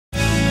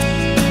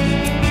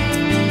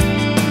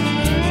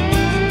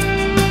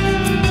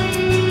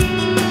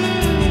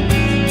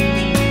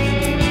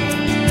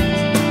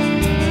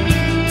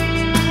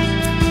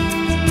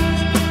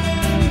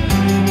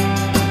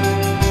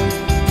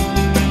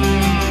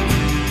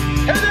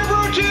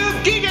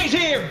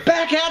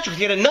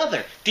yet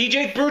another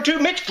DJs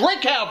BrewTube mixed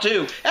drink how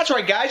to. That's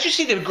right, guys, you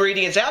see the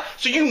ingredients out,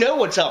 so you know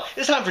what's up.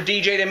 It's time for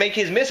DJ to make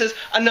his missus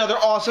another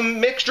awesome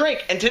mixed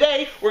drink. And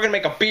today, we're going to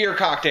make a beer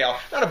cocktail,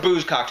 not a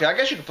booze cocktail. I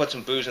guess you could put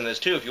some booze in this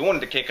too if you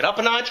wanted to kick it up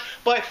a notch.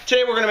 But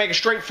today, we're going to make a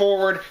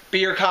straightforward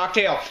beer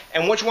cocktail.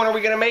 And which one are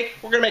we going to make?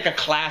 We're going to make a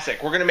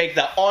classic. We're going to make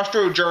the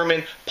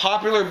Austro-German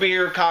popular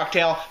beer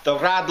cocktail, the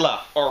Radler,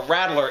 or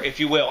Radler, if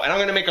you will. And I'm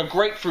going to make a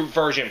grapefruit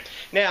version.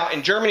 Now,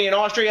 in Germany and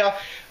Austria,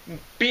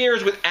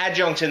 beers with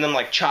adjuncts in them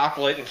like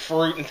chocolate and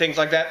fruit and things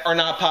like that are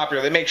not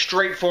popular. They make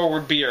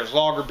straightforward beers,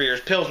 lager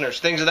beers, pilsners,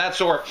 things of that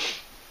sort.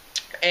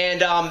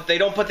 And they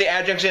don't put the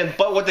adjuncts in,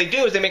 but what they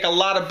do is they make a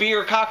lot of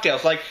beer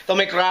cocktails. Like they'll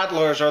make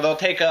Radlers, or they'll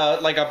take a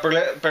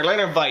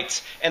Berliner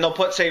Weiss and they'll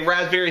put, say,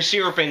 raspberry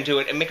syrup into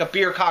it and make a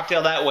beer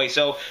cocktail that way.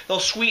 So they'll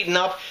sweeten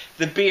up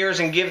the beers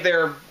and give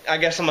their, I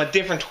guess, them a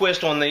different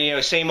twist on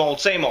the same old,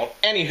 same old.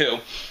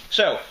 Anywho,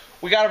 so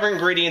we got our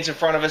ingredients in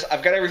front of us.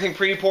 I've got everything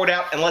pre-poured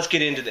out, and let's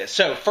get into this.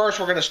 So first,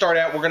 we're going to start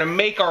out. We're going to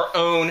make our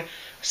own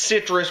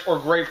citrus or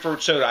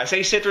grapefruit soda. I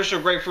say citrus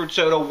or grapefruit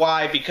soda.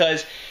 Why?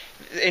 Because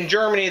in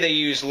Germany, they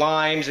use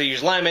limes, they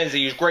use lemons, they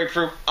use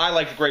grapefruit. I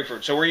like the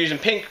grapefruit. So we're using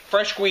pink,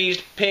 fresh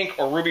squeezed pink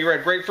or ruby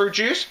red grapefruit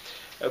juice.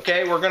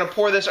 Okay, we're going to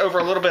pour this over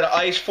a little bit of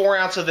ice, 4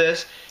 ounces of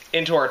this,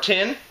 into our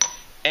tin.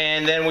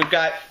 And then we've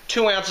got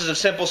 2 ounces of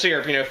simple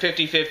syrup,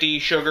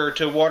 50-50 sugar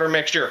to water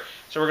mixture.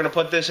 So we're going to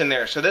put this in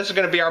there. So this is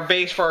going to be our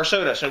base for our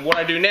soda. So what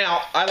I do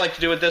now, I like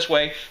to do it this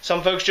way.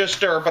 Some folks just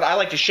stir, but I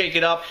like to shake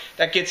it up.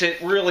 That gets it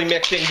really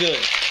mixed in good.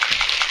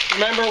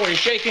 Remember, when you're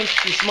shaking,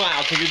 you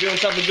smile because you're doing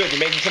something good. You're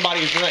making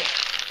somebody drink.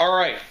 All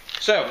right,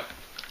 so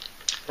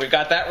we've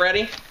got that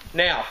ready.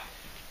 Now,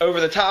 over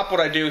the top,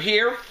 what I do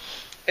here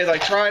is I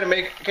try to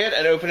make it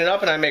and open it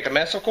up, and I make a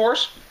mess, of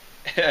course.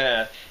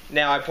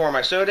 Now I pour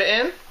my soda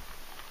in.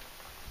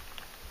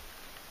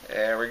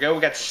 There we go.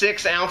 We got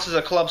 6 ounces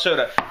of club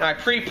soda. Now I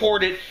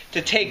pre-poured it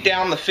to take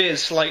down the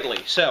fizz slightly.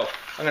 So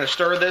I'm going to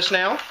stir this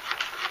now.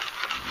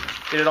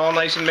 Get it all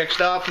nice and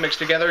mixed up, mixed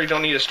together. You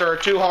don't need to stir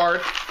it too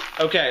hard.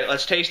 Okay,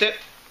 let's taste it.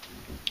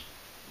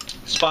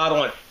 Spot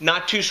on.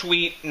 Not too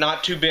sweet,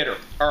 not too bitter.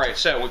 All right,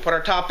 so we put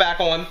our top back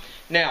on.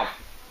 Now,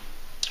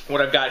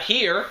 what I've got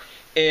here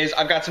is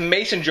I've got some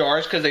mason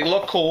jars because they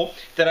look cool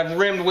that I've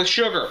rimmed with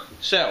sugar.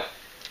 So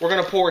we're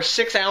going to pour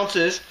 6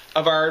 ounces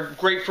of our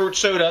grapefruit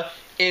soda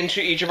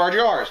into each of our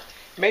jars.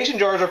 Mason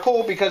jars are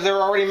cool because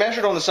they're already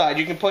measured on the side.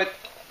 You can put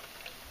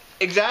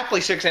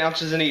exactly 6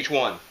 ounces in each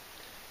one.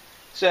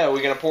 So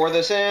we're going to pour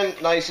this in,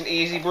 nice and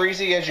easy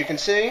breezy, as you can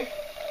see.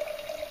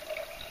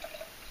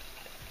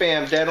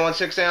 Bam, dead on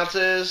 6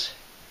 ounces,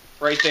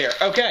 right there.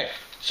 Okay,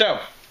 so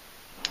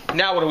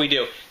now what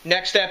do?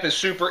 Next step is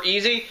super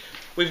easy.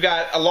 We've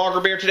got a lager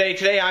beer today.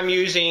 Today I'm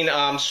using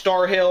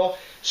Star Hill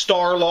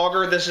Star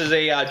Lager. This is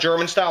a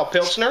German-style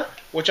Pilsner,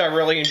 which I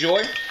really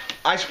enjoy.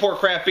 I support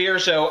craft beer,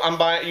 so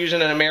I'm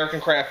using an American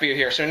craft beer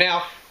here. So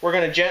now we're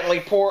going to gently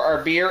pour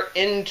our beer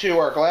into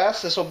our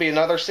glass. This will be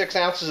another 6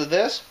 ounces of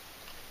this.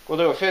 We'll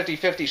do a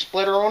 50-50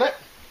 splitter on it.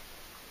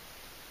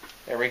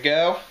 There we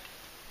go.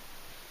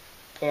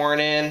 Pouring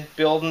in,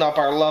 building up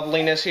our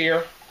loveliness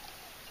here.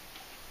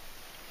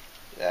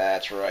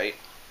 That's right.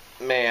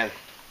 Man,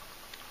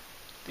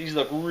 these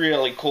look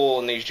really cool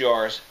in these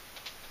jars.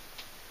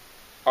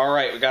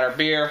 Alright, we got our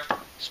beer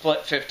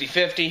split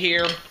 50-50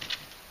 here.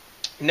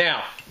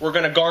 Now, we're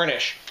going to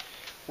garnish.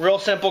 Real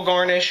simple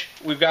garnish.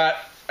 We've got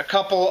a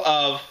couple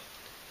of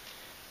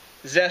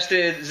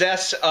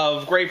zests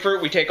of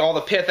grapefruit. We take all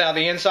the pith out of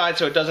the inside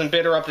so it doesn't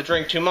bitter up the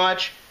drink too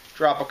much.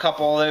 Drop a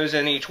couple of those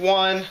in each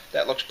one.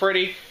 That looks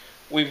pretty.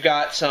 We've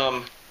got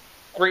some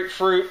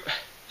grapefruit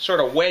sort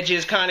of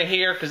wedges kind of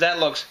here because that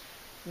looks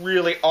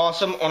really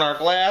awesome on our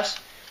glass.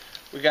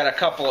 We've got a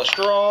couple of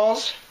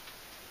straws.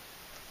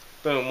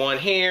 Boom, one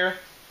here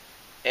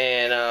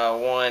and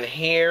one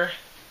here.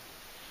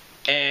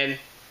 And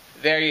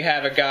there you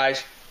have it,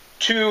 guys.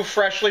 2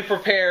 freshly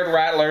prepared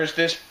Radlers.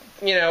 This,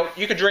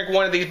 you could drink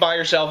one of these by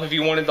yourself if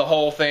you wanted the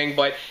whole thing,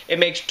 but it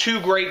makes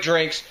 2 great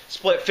drinks,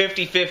 split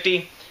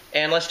 50-50.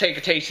 And let's take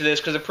a taste of this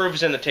because the proof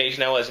is in the taste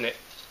now, isn't it?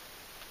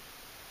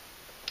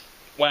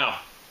 Wow.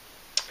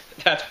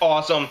 That's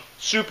awesome.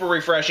 Super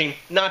refreshing.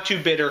 Not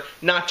too bitter.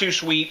 Not too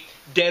sweet.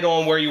 Dead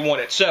on where you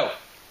want it. So,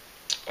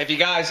 if you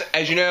guys,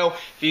 as you know,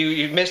 if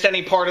you've missed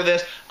any part of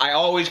this, I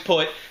always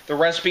put the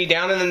recipe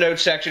down in the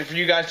notes section for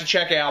you guys to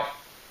check out.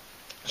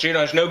 So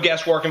there's no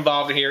guesswork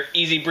involved in here.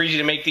 Easy breezy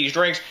to make these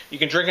drinks. You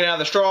can drink it out of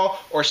the straw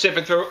or sip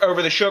it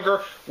over the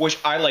sugar, which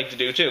I like to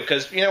do too.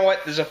 Because you know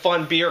what? This is a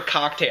fun beer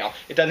cocktail.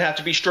 It doesn't have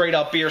to be straight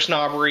up beer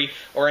snobbery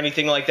or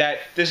anything like that.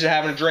 This is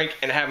having a drink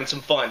and having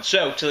some fun.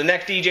 So to the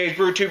next DJs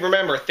BrewTube,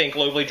 remember, think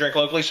locally, drink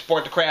locally,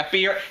 support the craft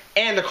beer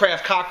and the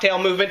craft cocktail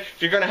movement.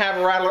 If you're going to have a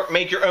Radler,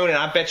 make your own, and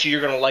I bet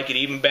you're going to like it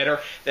even better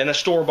than a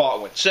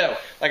store-bought one. So,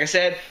 like I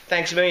said,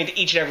 thanks a million to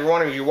each and every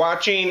one of you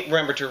watching.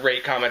 Remember to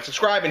rate, comment,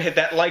 subscribe, and hit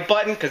that like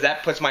button because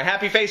that puts my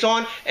happy face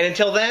on. And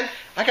until then,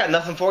 I got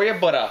nothing for you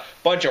but a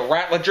bunch of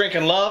Radler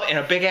drinking love and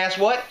a big-ass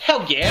what?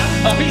 Hell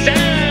yeah! Peace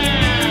out!